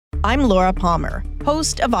I'm Laura Palmer,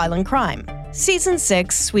 host of Island Crime. Season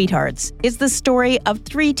 6, Sweethearts, is the story of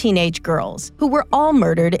 3 teenage girls who were all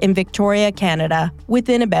murdered in Victoria, Canada,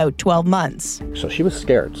 within about 12 months. So she was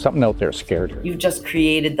scared. Something out there scared her. You've just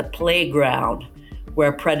created the playground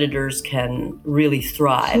where predators can really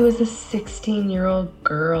thrive. She was a 16-year-old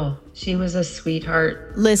girl. She was a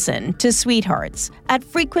sweetheart. Listen to Sweethearts at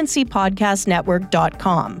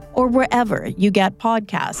frequencypodcastnetwork.com or wherever you get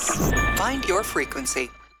podcasts. Find your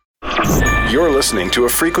frequency. You're listening to a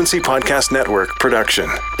Frequency Podcast Network production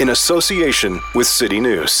in association with City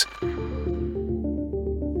News.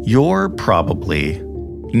 You're probably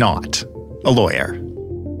not a lawyer,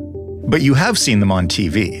 but you have seen them on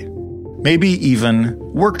TV. Maybe even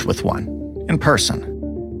worked with one in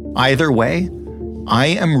person. Either way, I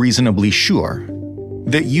am reasonably sure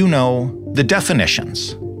that you know the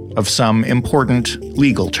definitions of some important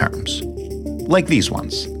legal terms, like these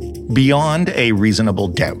ones: beyond a reasonable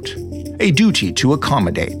doubt, a duty to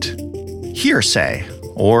accommodate, hearsay,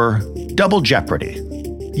 or double jeopardy.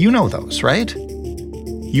 You know those, right?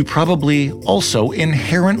 You probably also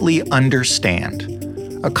inherently understand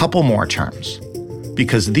a couple more terms,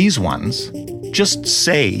 because these ones just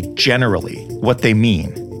say generally what they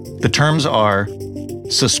mean. The terms are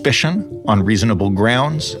suspicion on reasonable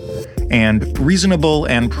grounds and reasonable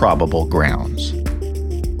and probable grounds.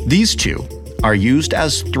 These two are used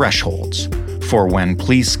as thresholds for when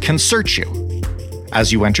police can search you,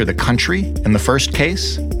 as you enter the country in the first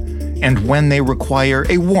case, and when they require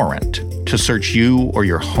a warrant to search you or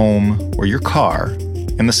your home or your car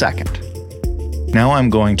in the second. Now I'm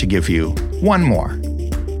going to give you one more.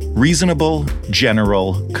 Reasonable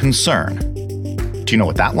general concern. Do you know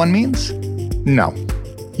what that one means? No,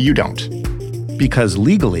 you don't. Because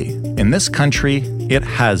legally, in this country, it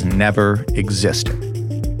has never existed.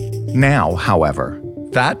 Now, however,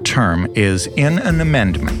 that term is in an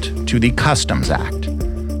amendment to the Customs Act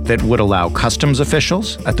that would allow customs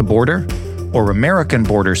officials at the border or American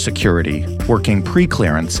border security working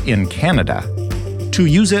pre-clearance in Canada to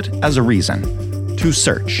use it as a reason to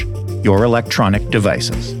search your electronic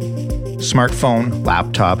devices. Smartphone,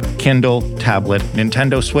 laptop, Kindle, tablet,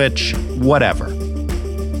 Nintendo Switch, whatever.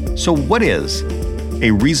 So what is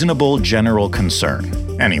a reasonable general concern,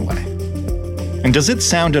 anyway? And does it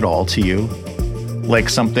sound at all to you like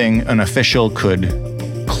something an official could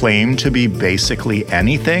claim to be basically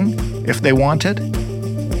anything if they wanted?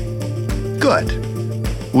 Good.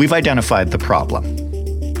 We've identified the problem.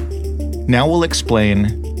 Now we'll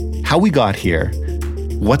explain how we got here,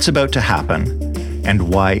 what's about to happen,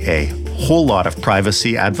 and why a whole lot of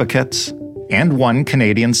privacy advocates and one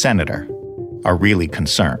Canadian senator are really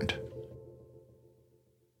concerned.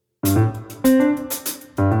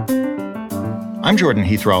 I'm Jordan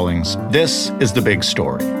Heath Rawlings. This is The Big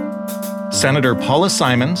Story. Senator Paula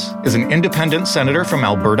Simons is an independent senator from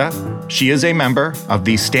Alberta. She is a member of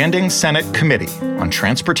the Standing Senate Committee on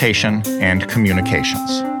Transportation and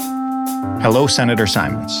Communications. Hello, Senator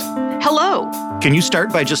Simons. Hello. Can you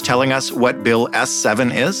start by just telling us what Bill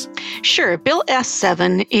S7 is? Sure. Bill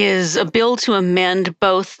S7 is a bill to amend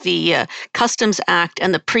both the Customs Act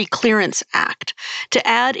and the Pre-Clearance Act to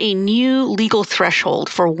add a new legal threshold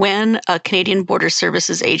for when a Canadian Border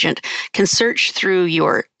Services agent can search through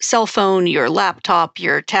your cell phone, your laptop,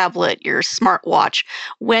 your tablet, your smartwatch,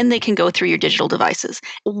 when they can go through your digital devices.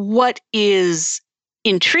 What is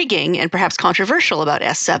intriguing and perhaps controversial about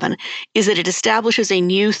S7 is that it establishes a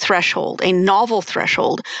new threshold, a novel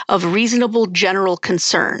threshold of reasonable general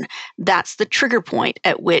concern. That's the trigger point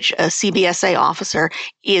at which a CBSA officer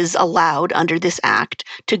is allowed under this act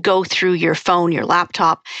to go through your phone, your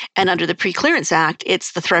laptop, and under the Pre-Clearance Act,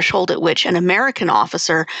 it's the threshold at which an American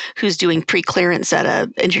officer who's doing pre-clearance at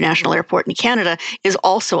an international airport in Canada is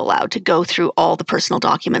also allowed to go through all the personal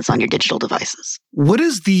documents on your digital devices. What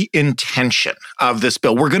is the intention of this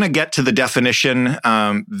bill? We're going to get to the definition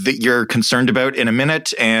that you're concerned about in a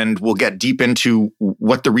minute, and we'll get deep into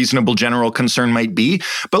what the reasonable general concern might be.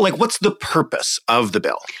 But what's the purpose of the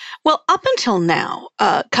bill? Well, up until now,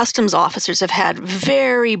 customs officers have had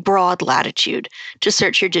very broad latitude to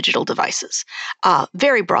search your digital devices.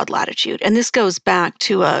 Very broad latitude. And this goes back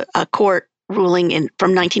to a court ruling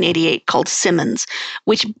from 1988 called Simmons,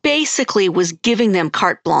 which basically was giving them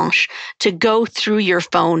carte blanche to go through your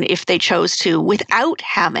phone if they chose to without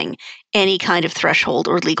having any kind of threshold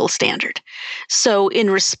or legal standard. So in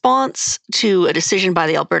response to a decision by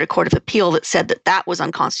the Alberta Court of Appeal that said that that was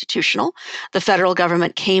unconstitutional, the federal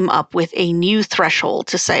government came up with a new threshold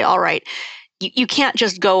to say, all right, you can't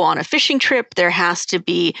just go on a fishing trip. There has to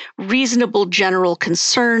be reasonable general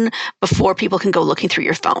concern before people can go looking through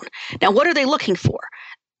your phone. Now, what are they looking for?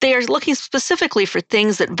 They are looking specifically for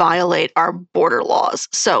things that violate our border laws.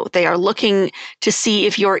 So they are looking to see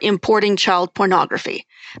if you're importing child pornography.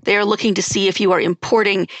 They are looking to see if you are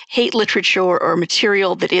importing hate literature or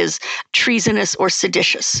material that is treasonous or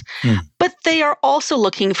seditious. But they are also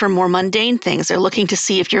looking for more mundane things. They're looking to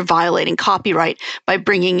see if you're violating copyright by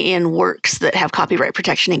bringing in works that have copyright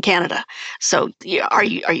protection in Canada. So are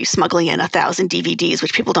you smuggling in 1,000 DVDs,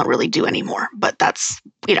 which people don't really do anymore, but that's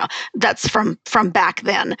from back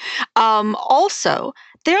then. Also,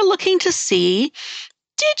 they're looking to see,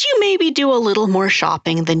 did you maybe do a little more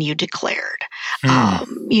shopping than you declared?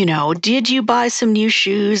 Did you buy some new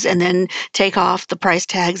shoes and then take off the price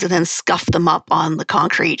tags and then scuff them up on the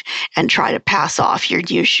concrete and try to pass off your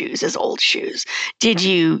new shoes as old shoes? Did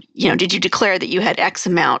you declare that you had X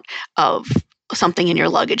amount of something in your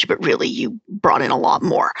luggage, but really you brought in a lot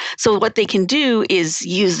more? So what they can do is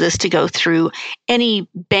use this to go through any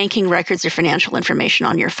banking records or financial information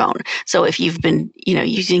on your phone. So if you've been,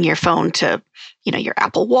 using your phone to, your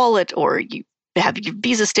Apple Wallet, or you have your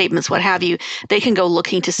Visa statements, what have you, they can go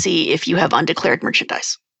looking to see if you have undeclared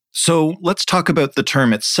merchandise. So let's talk about the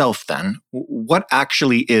term itself then. What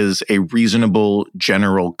actually is a reasonable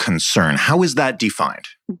general concern? How is that defined?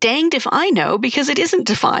 Danged if I know, because it isn't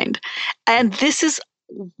defined. And this is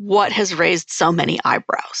what has raised so many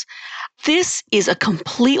eyebrows. This is a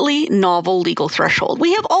completely novel legal threshold.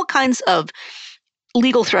 We have all kinds of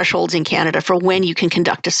legal thresholds in Canada for when you can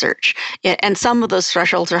conduct a search, and some of those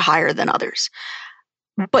thresholds are higher than others.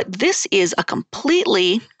 But this is a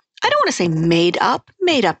completely, I don't want to say made up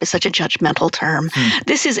is such a judgmental term.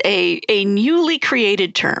 This is a newly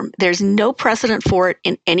created term. There's no precedent for it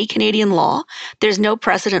in any Canadian law. There's no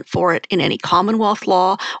precedent for it in any Commonwealth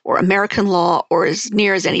law or American law, or as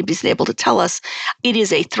near as anybody's able to tell us. It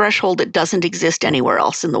is a threshold that doesn't exist anywhere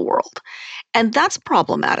else in the world. And that's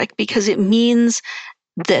problematic because it means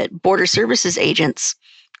that border services agents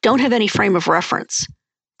don't have any frame of reference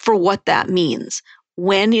for what that means.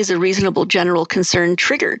 When is a reasonable general concern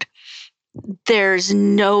triggered? There's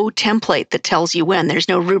no template that tells you when. There's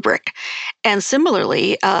no rubric. And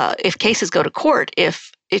similarly, if cases go to court,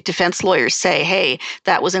 if defense lawyers say, hey,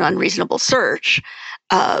 that was an unreasonable search,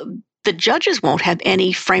 the judges won't have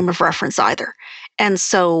any frame of reference either. And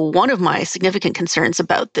so one of my significant concerns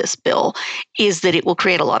about this bill is that it will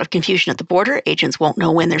create a lot of confusion at the border. Agents won't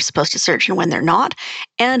know when they're supposed to search and when they're not.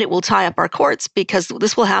 And it will tie up our courts, because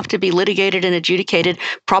this will have to be litigated and adjudicated,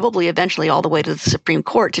 probably eventually all the way to the Supreme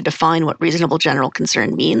Court, to define what reasonable general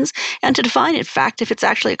concern means, and to define, in fact, if it's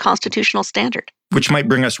actually a constitutional standard. Which might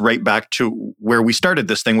bring us right back to where we started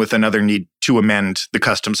this thing, with another need to amend the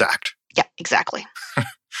Customs Act. Yeah, exactly.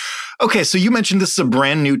 Okay, so you mentioned this is a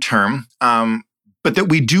brand new term, but that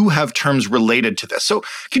we do have terms related to this. So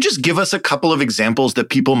could you just give us a couple of examples that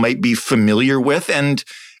people might be familiar with, and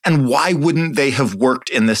why wouldn't they have worked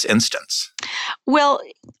in this instance? Well,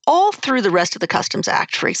 all through the rest of the Customs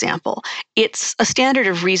Act, for example, it's a standard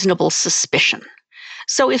of reasonable suspicion.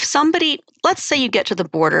 So if somebody, let's say you get to the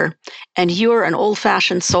border and you're an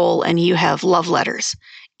old-fashioned soul and you have love letters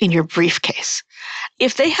in your briefcase,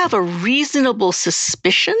 if they have a reasonable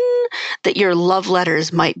suspicion that your love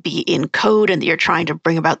letters might be in code and that you're trying to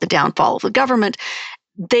bring about the downfall of the government,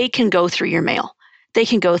 they can go through your mail. They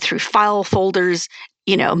can go through file folders,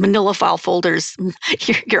 manila file folders.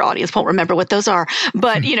 Your audience won't remember what those are,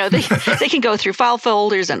 but they can go through file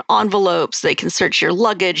folders and envelopes. They can search your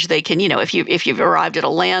luggage. They can, if you've arrived at a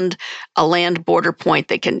land border point,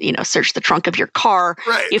 they can, search the trunk of your car,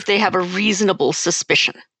 right, if they have a reasonable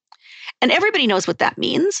suspicion. And everybody knows what that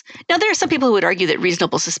means. Now, there are some people who would argue that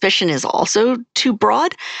reasonable suspicion is also too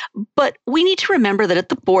broad, but we need to remember that at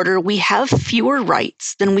the border, we have fewer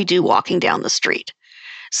rights than we do walking down the street.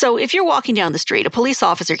 So if you're walking down the street, a police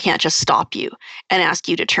officer can't just stop you and ask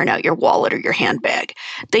you to turn out your wallet or your handbag.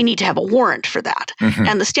 They need to have a warrant for that. Mm-hmm.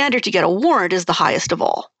 And the standard to get a warrant is the highest of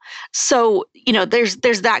all. So, there's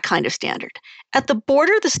that kind of standard. At the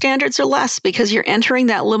border, the standards are less because you're entering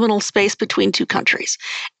that liminal space between two countries.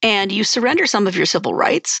 And you surrender some of your civil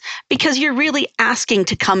rights because you're really asking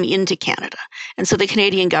to come into Canada. And so the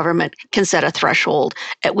Canadian government can set a threshold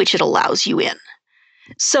at which it allows you in.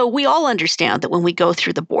 So we all understand that when we go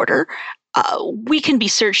through the border, we can be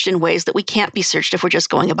searched in ways that we can't be searched if we're just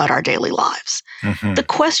going about our daily lives. Mm-hmm. The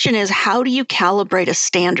question is, how do you calibrate a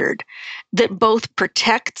standard that both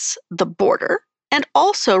protects the border and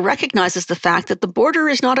also recognizes the fact that the border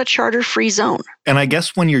is not a charter-free zone? And I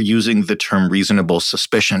guess when you're using the term reasonable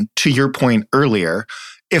suspicion, to your point earlier,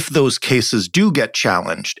 if those cases do get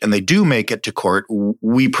challenged and they do make it to court,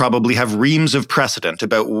 we probably have reams of precedent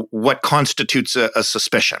about what constitutes a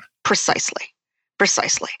suspicion. Precisely.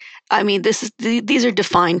 Precisely. I mean, these are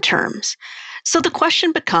defined terms. So the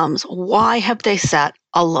question becomes, why have they set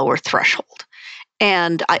a lower threshold?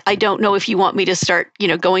 And I don't know if you want me to start,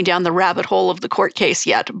 going down the rabbit hole of the court case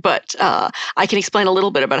yet, but I can explain a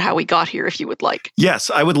little bit about how we got here if you would like.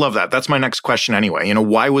 Yes, I would love that. That's my next question anyway.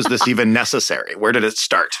 Why was this even necessary? Where did it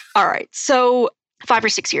start? All right. So 5 or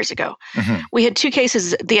 6 years ago, we had 2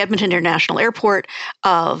 cases at the Edmonton International Airport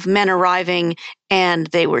of men arriving, and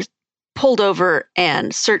they were pulled over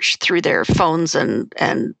and searched through their phones and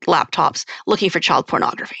laptops looking for child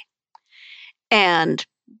pornography. And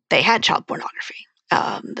they had child pornography.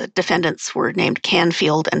 The defendants were named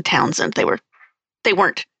Canfield and Townsend. They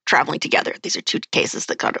weren't traveling together. These are 2 cases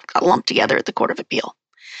that got lumped together at the Court of Appeal.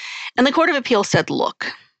 And the Court of Appeal said,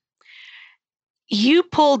 look, you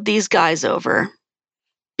pulled these guys over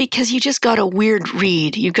because you just got a weird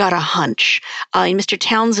read. You got a hunch. In Mr.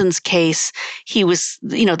 Townsend's case, he was,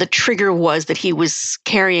 the trigger was that he was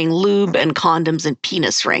carrying lube and condoms and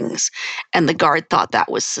penis rings. And the guard thought that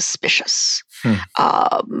was suspicious.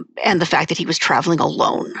 And the fact that he was traveling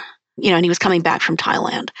alone, and he was coming back from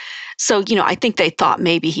Thailand. So, I think they thought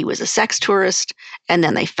maybe he was a sex tourist, and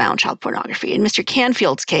then they found child pornography. In Mr.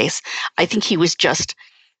 Canfield's case, I think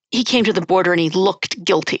he came to the border and he looked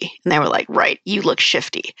guilty, and they were like, "Right, you look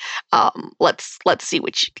shifty. Let's see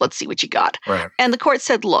what you got." Right. And the court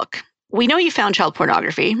said, "Look, we know you found child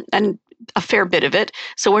pornography and a fair bit of it,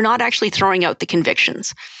 so we're not actually throwing out the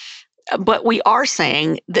convictions, but we are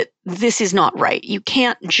saying that this is not right. You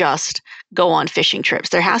can't just go on fishing trips.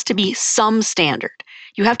 There has to be some standard.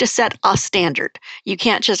 You have to set a standard. You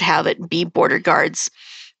can't just have it be border guards."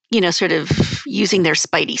 Sort of using their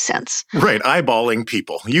spidey sense. Right, eyeballing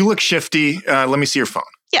people. You look shifty. Let me see your phone.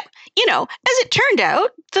 Yeah. As it turned out,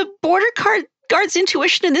 the border guard's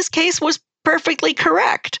intuition in this case was perfectly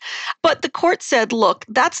correct. But the court said, look,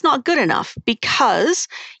 that's not good enough because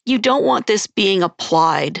you don't want this being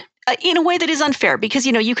applied in a way that is unfair because,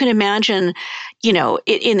 you can imagine,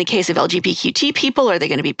 in the case of LGBTQ people, are they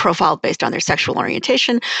going to be profiled based on their sexual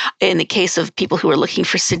orientation? In the case of people who are looking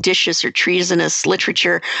for seditious or treasonous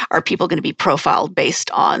literature, are people going to be profiled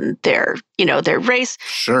based on their race?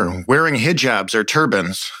 Sure. Wearing hijabs or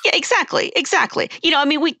turbans. Yeah, exactly.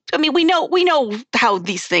 We know how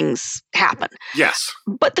these things happen. Yes.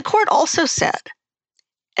 But the court also said,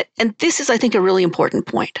 and this is, I think, a really important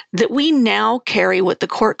point, that we now carry what the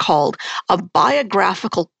court called a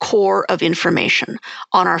biographical core of information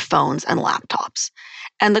on our phones and laptops.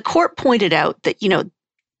 And the court pointed out that,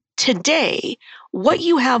 today, what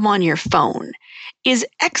you have on your phone is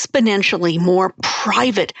exponentially more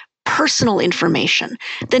private, personal information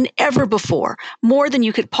than ever before, more than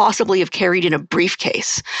you could possibly have carried in a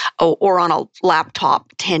briefcase or on a laptop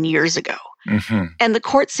 10 years ago. Mm-hmm. And the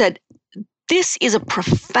court said, this is a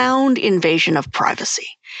profound invasion of privacy.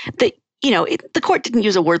 That, the court didn't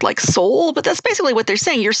use a word like soul, but that's basically what they're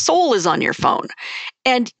saying. Your soul is on your phone.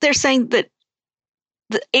 And they're saying that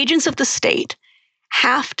the agents of the state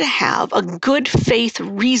have to have a good faith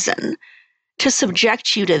reason to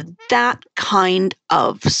subject you to that kind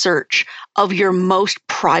of search of your most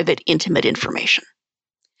private, intimate information.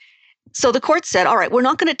 So the court said, all right, we're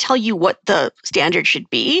not going to tell you what the standard should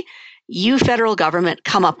be. You, federal government,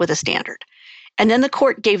 come up with a standard. And then the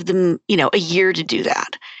court gave them, a year to do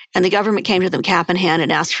that. And the government came to them cap in hand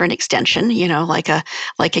and asked for an extension, like a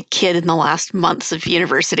kid in the last months of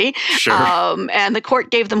university. Sure. And the court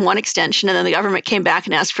gave them one extension, and then the government came back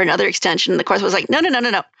and asked for another extension. And the court was like, no.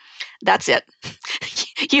 That's it.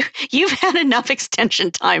 You've had enough extension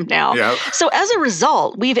time now. Yep. So as a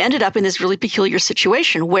result, we've ended up in this really peculiar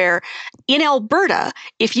situation where in Alberta,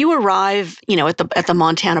 if you arrive, at the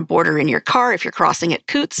Montana border in your car, if you're crossing at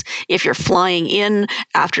Coots, if you're flying in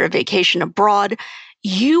after a vacation abroad,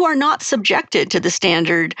 you are not subjected to the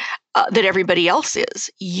standard that everybody else is.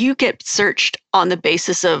 You get searched on the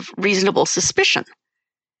basis of reasonable suspicion.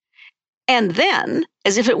 And then,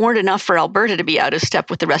 as if it weren't enough for Alberta to be out of step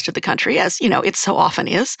with the rest of the country, as it so often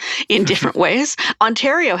is in different ways,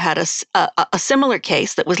 Ontario had a similar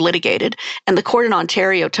case that was litigated, and the court in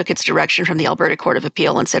Ontario took its direction from the Alberta Court of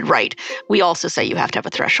Appeal and said, right, we also say you have to have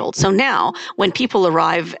a threshold. So now, when people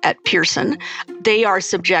arrive at Pearson, they are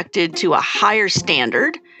subjected to a higher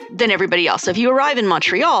standard than everybody else. So if you arrive in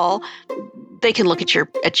Montreal, they can look at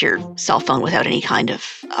your cell phone without any kind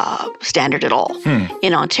of standard at all.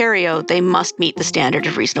 In Ontario, they must meet the standard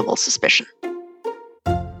of reasonable suspicion.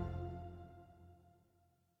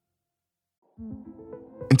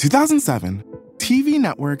 In 2007, TV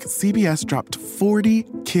network CBS dropped 40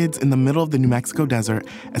 kids in the middle of the New Mexico desert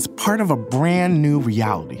as part of a brand new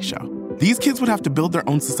reality show. These kids would have to build their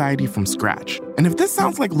own society from scratch. And if this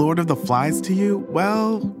sounds like Lord of the Flies to you,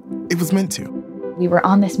 well, it was meant to. We were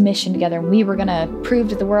on this mission together, and we were going to prove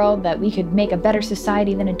to the world that we could make a better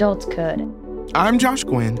society than adults could. I'm Josh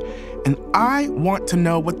Gwynn, and I want to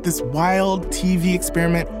know what this wild TV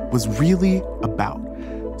experiment was really about.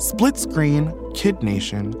 Split Screen, Kid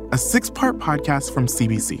Nation, a 6-part podcast from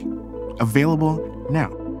CBC. Available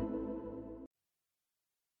now.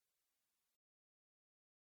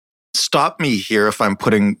 Stop me here if I'm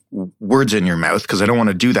putting words in your mouth, because I don't want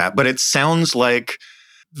to do that. But it sounds like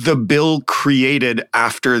the bill created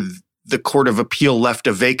after the Court of Appeal left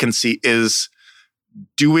a vacancy is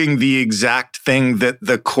doing the exact thing that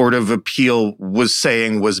the Court of Appeal was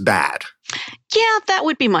saying was bad. Yeah, that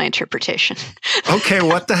would be my interpretation. Okay,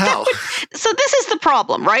 what the hell? So this is the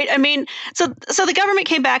problem, right? I mean, so the government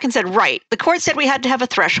came back and said, right, the court said we had to have a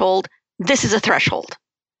threshold. This is a threshold.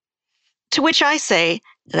 To which I say,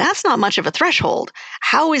 that's not much of a threshold.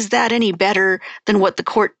 How is that any better than what the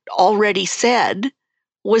court already said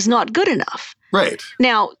was not good enough? Right.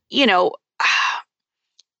 Now,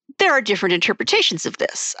 there are different interpretations of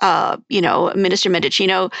this. Minister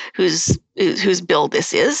Mendicino, whose bill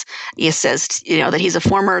this is, he says, that he's a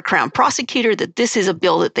former Crown prosecutor, that this is a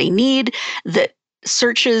bill that they need, that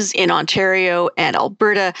searches in Ontario and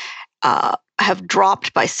Alberta have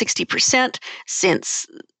dropped by 60%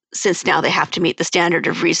 since now they have to meet the standard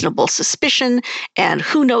of reasonable suspicion, and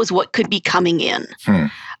who knows what could be coming in.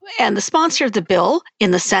 And the sponsor of the bill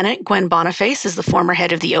in the Senate, Gwen Boniface, is the former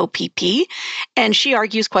head of the OPP, and she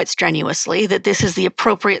argues quite strenuously that this is the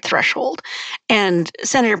appropriate threshold. And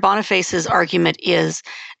Senator Boniface's argument is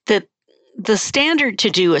that the standard to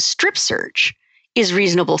do a strip search is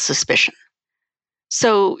reasonable suspicion.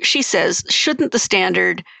 So she says, shouldn't the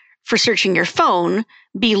standard for searching your phone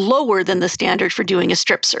be lower than the standard for doing a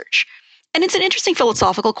strip search? And it's an interesting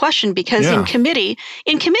philosophical question because in committee,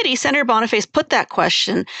 Senator Boniface put that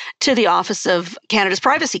question to the Office of Canada's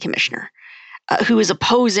Privacy Commissioner, who is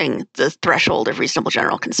opposing the threshold of reasonable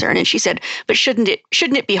general concern. And she said, but shouldn't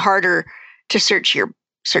it be harder to search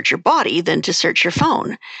your body than to search your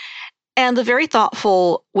phone? And the very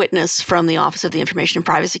thoughtful witness from the Office of the Information and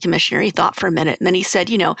Privacy Commissioner, he thought for a minute, and then he said,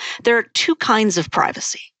 there are two kinds of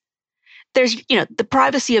privacy. There's, the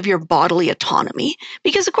privacy of your bodily autonomy,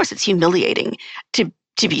 because of course it's humiliating to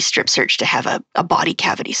be strip searched, to have a body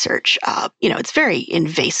cavity search. It's very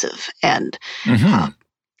invasive and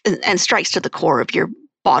strikes to the core of your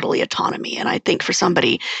bodily autonomy. And I think for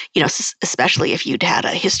somebody, especially if you'd had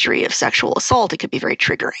a history of sexual assault, it could be very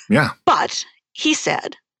triggering. Yeah. But he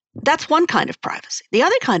said, that's one kind of privacy. The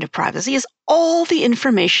other kind of privacy is all the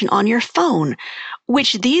information on your phone,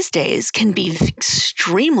 which these days can be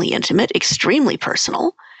extremely intimate, extremely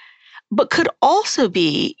personal, but could also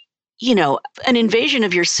be, an invasion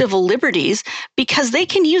of your civil liberties, because they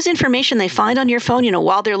can use information they find on your phone,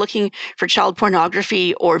 while they're looking for child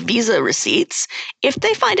pornography or visa receipts. If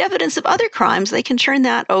they find evidence of other crimes, they can turn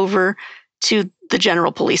that over to the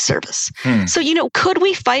General Police Service. So, could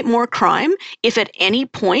we fight more crime if at any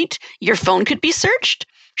point your phone could be searched?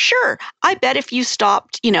 Sure. I bet if you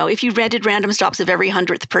stopped, if you did random stops of every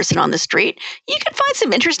 100th person on the street, you could find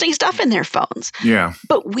some interesting stuff in their phones. Yeah.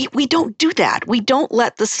 But we don't do that. We don't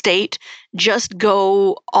let the state just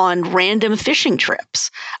go on random fishing trips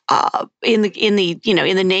in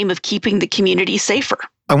the name of keeping the community safer.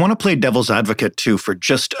 I want to play devil's advocate, too, for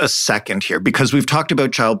just a second here, because we've talked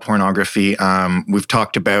about child pornography. We've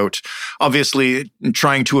talked about, obviously,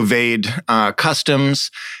 trying to evade customs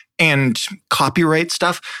and copyright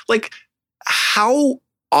stuff. Like, how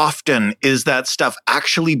often is that stuff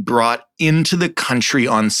actually brought into the country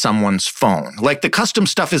on someone's phone? Like, the custom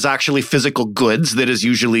stuff is actually physical goods that is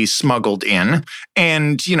usually smuggled in.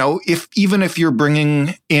 And, even if you're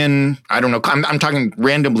bringing in, I don't know, I'm talking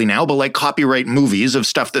randomly now, but like copyright movies of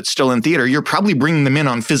stuff that's still in theater, you're probably bringing them in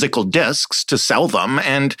on physical discs to sell them.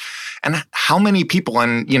 And how many people,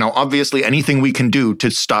 and, obviously anything we can do to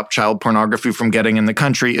stop child pornography from getting in the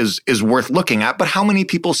country is worth looking at. But how many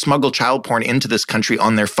people smuggle child porn into this country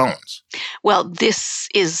on their phones? Well, this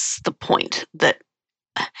is the point that,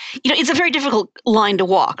 it's a very difficult line to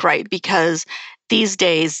walk, right? Because these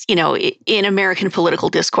days, in American political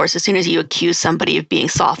discourse, as soon as you accuse somebody of being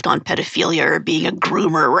soft on pedophilia or being a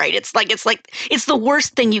groomer, right? It's the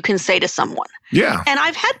worst thing you can say to someone. Yeah. And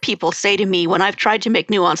I've had people say to me when I've tried to make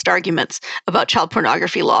nuanced arguments about child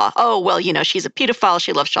pornography law, oh, well, she's a pedophile,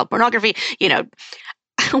 she loves child pornography,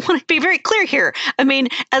 I want to be very clear here. I mean,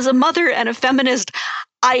 as a mother and a feminist,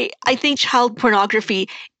 I think child pornography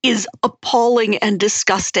is appalling and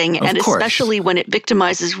disgusting, and especially when it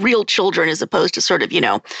victimizes real children as opposed to sort of,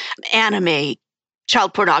 anime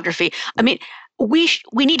child pornography. I mean, we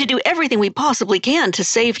need to do everything we possibly can to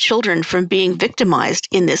save children from being victimized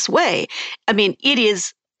in this way. I mean, it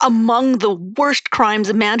is among the worst crimes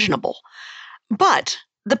imaginable. But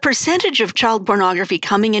the percentage of child pornography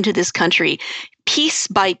coming into this country piece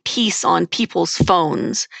by piece on people's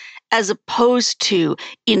phones, as opposed to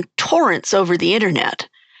in torrents over the internet,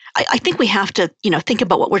 I think we have to, think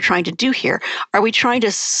about what we're trying to do here. Are we trying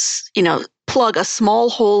to, plug a small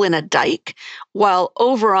hole in a dike, while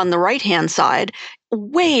over on the right-hand side,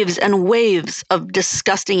 waves and waves of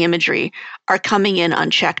disgusting imagery are coming in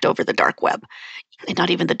unchecked over the dark web? Not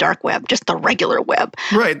even the dark web, just the regular web.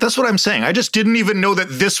 Right. That's what I'm saying. I just didn't even know that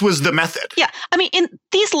this was the method. Yeah. I mean, in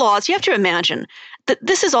these laws, you have to imagine that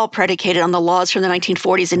this is all predicated on the laws from the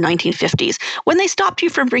 1940s and 1950s, when they stopped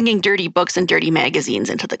you from bringing dirty books and dirty magazines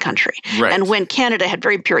into the country. Right. And when Canada had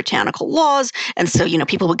very puritanical laws. And so,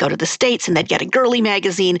 people would go to the States and they'd get a girly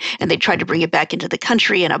magazine and they'd try to bring it back into the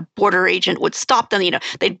country, and a border agent would stop them.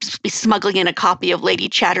 They'd be smuggling in a copy of Lady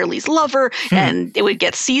Chatterley's Lover and it would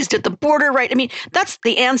get seized at the border, right? I mean, that's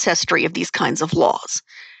the ancestry of these kinds of laws.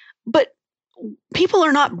 But people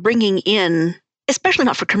are not bringing in, especially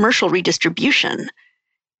not for commercial redistribution,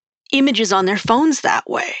 images on their phones that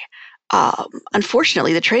way.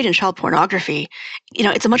 Unfortunately, the trade in child pornography,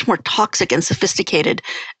 it's a much more toxic and sophisticated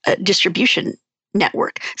distribution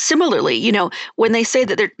network. Similarly, when they say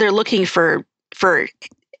that they're looking for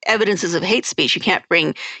evidences of hate speech, you can't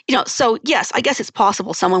bring, so yes, I guess it's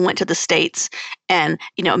possible someone went to the States and,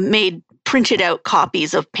 made printed out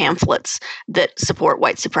copies of pamphlets that support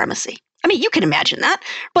white supremacy. I mean, you can imagine that,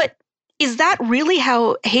 but is that really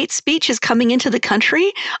how hate speech is coming into the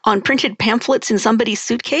country, on printed pamphlets in somebody's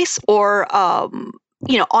suitcase or,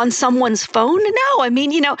 on someone's phone? No, I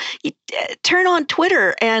mean, you turn on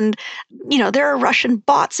Twitter and, there are Russian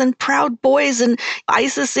bots and Proud Boys and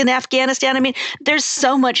ISIS in Afghanistan. I mean, there's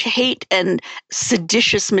so much hate and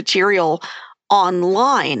seditious material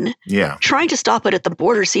online. Yeah. Trying to stop it at the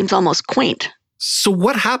border seems almost quaint. So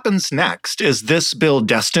what happens next? Is this bill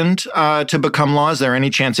destined to become law? Is there any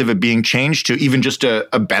chance of it being changed to even just a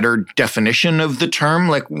better definition of the term?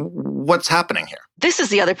 Like, what's happening here? This is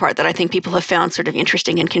the other part that I think people have found sort of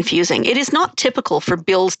interesting and confusing. It is not typical for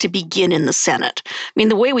bills to begin in the Senate. I mean,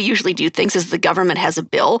 the way we usually do things is the government has a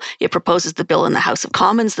bill. It proposes the bill in the House of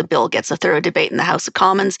Commons. The bill gets a thorough debate in the House of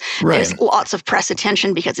Commons. Right. There's lots of press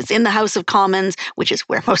attention because it's in the House of Commons, which is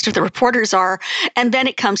where most of the reporters are. And then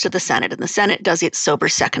it comes to the Senate, and the Senate does its sober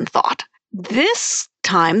second thought. This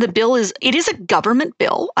time, the bill is a government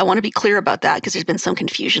bill. I want to be clear about that because there's been some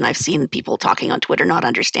confusion. I've seen people talking on Twitter not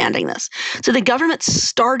understanding this. So the government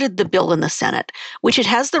started the bill in the Senate, which it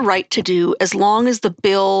has the right to do as long as the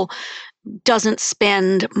bill doesn't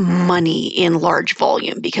spend money in large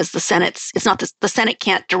volume, because the Senate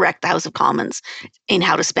can't direct the House of Commons in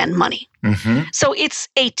how to spend money. Mm-hmm. So it's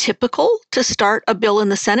atypical to start a bill in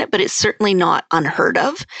the Senate, but it's certainly not unheard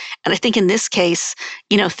of. And I think in this case,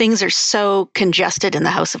 things are so congested in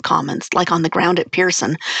the House of Commons, like on the ground at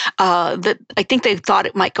Pearson, that I think they thought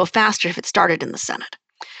it might go faster if it started in the Senate.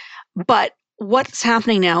 But what's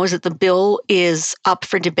happening now is that the bill is up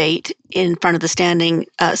for debate in front of the Standing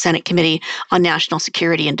Senate Committee on National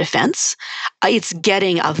Security and Defense. It's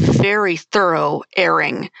getting a very thorough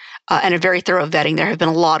airing and a very thorough vetting. There have been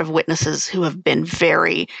a lot of witnesses who have been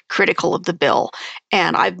very critical of the bill.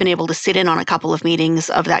 And I've been able to sit in on a couple of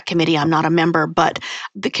meetings of that committee. I'm not a member, but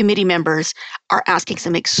the committee members are asking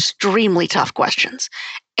some extremely tough questions.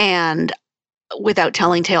 And without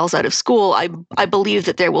telling tales out of school, I believe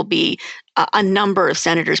that there will be a number of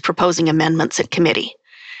senators proposing amendments at committee.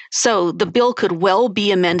 So the bill could well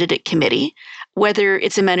be amended at committee. Whether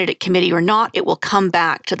it's amended at committee or not, it will come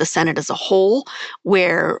back to the Senate as a whole,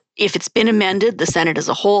 where if it's been amended, the Senate as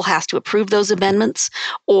a whole has to approve those amendments.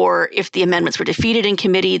 Or if the amendments were defeated in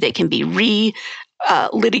committee, they can be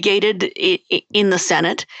litigated in the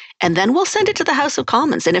Senate, and then we'll send it to the House of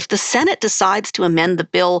Commons. And if the Senate decides to amend the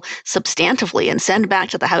bill substantively and send back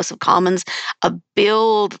to the House of Commons a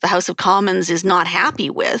bill that the House of Commons is not happy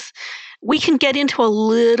with, we can get into a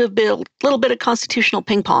little bit of constitutional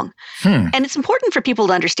ping pong. And it's important for people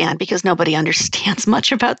to understand, because nobody understands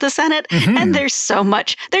much about the Senate. Mm-hmm. And there's so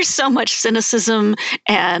much cynicism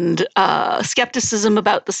and skepticism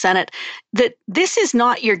about the Senate, that this is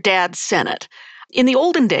not your dad's Senate. In the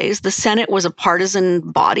olden days, the Senate was a partisan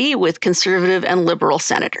body with conservative and liberal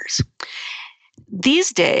senators. These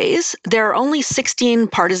days, there are only 16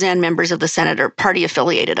 partisan members of the Senate, or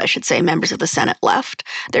party-affiliated, I should say, members of the Senate left.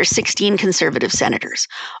 There are 16 conservative senators.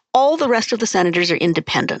 All the rest of the senators are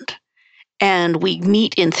independent. And we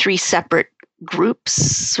meet in 3 separate groups,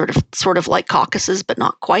 sort of like caucuses, but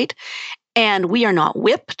not quite. And we are not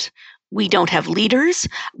whipped. We don't have leaders.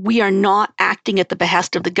 We are not acting at the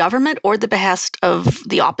behest of the government or the behest of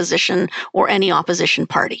the opposition or any opposition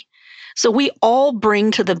party. So we all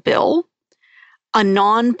bring to the bill a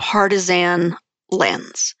nonpartisan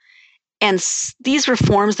lens. And these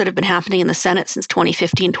reforms that have been happening in the Senate since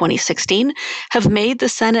 2015, 2016 have made the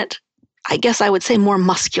Senate, I guess I would say, more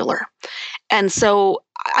muscular. And so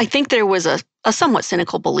I think there was a somewhat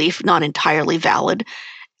cynical belief, not entirely valid,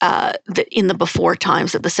 that in the before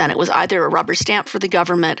times that the Senate was either a rubber stamp for the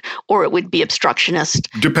government or it would be obstructionist.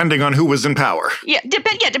 Depending on who was in power.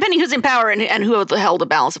 Depending who's in power and who held the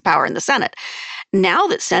balance of power in the Senate. Now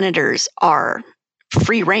that senators are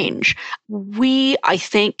free range, we, I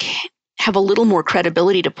think, have a little more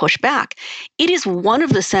credibility to push back. It is one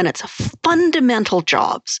of the Senate's fundamental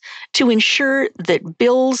jobs to ensure that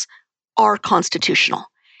bills are constitutional.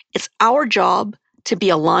 It's our job to be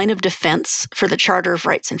a line of defense for the Charter of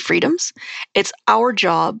Rights and Freedoms. It's our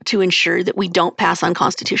job to ensure that we don't pass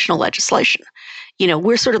unconstitutional legislation. You know,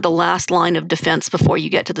 we're sort of the last line of defense before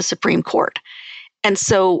you get to the Supreme Court. And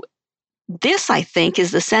so this, I think,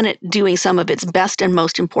 is the Senate doing some of its best and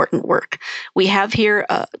most important work. We have here,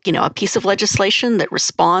 a piece of legislation that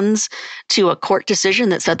responds to a court decision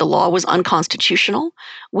that said the law was unconstitutional.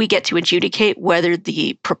 We get to adjudicate whether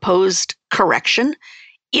the proposed correction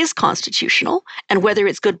is constitutional and whether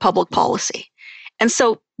it's good public policy. And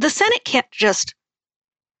so the Senate can't just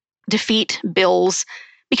defeat bills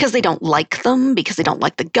because they don't like them, because they don't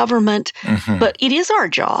like the government. Mm-hmm. But it is our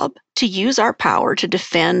job to use our power to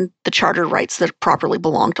defend the charter rights that properly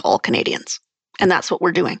belong to all Canadians. And that's what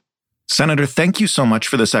we're doing. Senator, thank you so much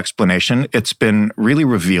for this explanation. It's been really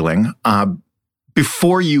revealing.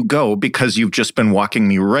 Before you go, because you've just been walking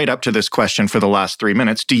me right up to this question for the last 3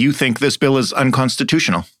 minutes, do you think this bill is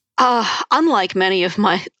unconstitutional? Unlike many of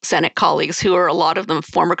my Senate colleagues, who are a lot of them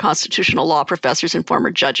former constitutional law professors and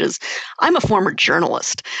former judges, I'm a former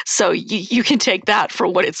journalist. So you can take that for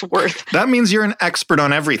what it's worth. That means you're an expert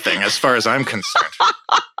on everything, as far as I'm concerned.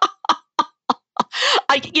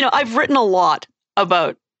 I've written a lot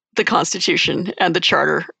about the Constitution and the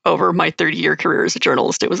Charter over my 30-year career as a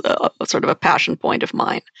journalist. It was a sort of a passion point of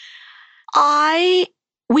mine.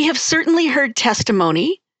 We have certainly heard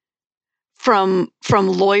testimony from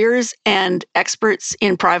lawyers and experts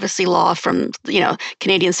in privacy law from,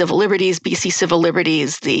 Canadian Civil Liberties, BC Civil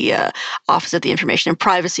Liberties, the Office of the Information and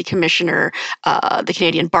Privacy Commissioner, the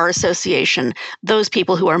Canadian Bar Association. Those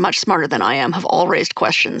people who are much smarter than I am have all raised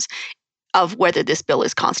questions of whether this bill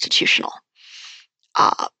is constitutional.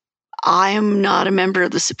 I am not a member of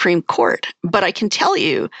the Supreme Court, but I can tell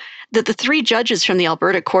you that the 3 judges from the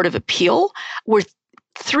Alberta Court of Appeal were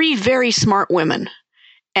 3 very smart women.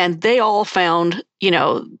 And they all found,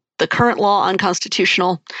 the current law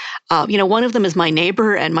unconstitutional. One of them is my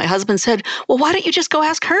neighbor, and my husband said, well, why don't you just go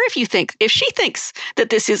ask her if she thinks that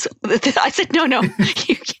this is, I said, no, you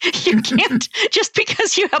can't. Just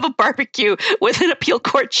because you have a barbecue with an appeal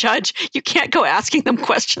court judge, you can't go asking them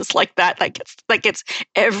questions like that. That gets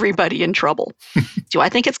everybody in trouble. Do I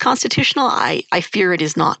think it's constitutional? I fear it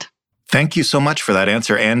is not. Thank you so much for that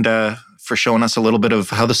answer. And, for showing us a little bit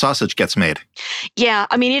of how the sausage gets made. Yeah,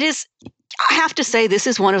 it is, I have to say, this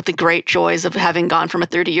is one of the great joys of having gone from a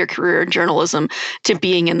 30-year career in journalism to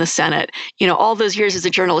being in the Senate. All those years as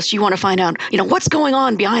a journalist, you want to find out, what's going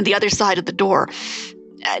on behind the other side of the door.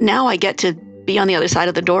 Now I get to be on the other side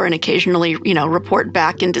of the door and occasionally, report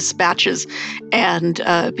back in dispatches. And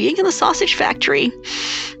being in the sausage factory,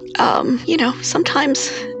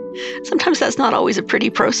 Sometimes that's not always a pretty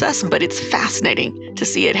process, but it's fascinating to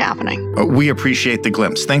see it happening. We appreciate the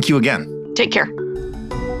glimpse. Thank you again. Take care.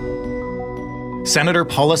 Senator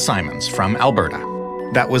Paula Simons from Alberta.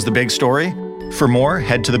 That was The Big Story. For more,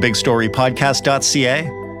 head to thebigstorypodcast.ca.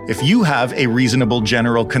 If you have a reasonable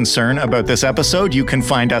general concern about this episode, you can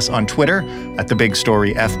find us on Twitter at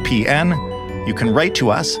thebigstoryfpn. You can write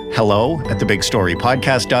to us,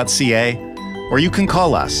 hello@thebigstorypodcast.ca. Or you can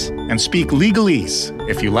call us and speak legalese.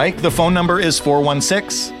 If you like, the phone number is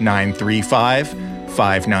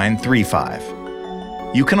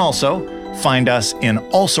 416-935-5935. You can also find us in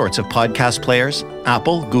all sorts of podcast players,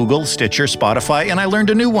 Apple, Google, Stitcher, Spotify, and I learned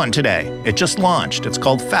a new one today. It just launched. It's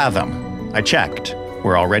called Fathom. I checked.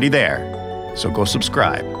 We're already there. So go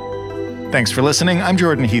subscribe. Thanks for listening. I'm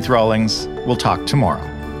Jordan Heath Rawlings. We'll talk tomorrow.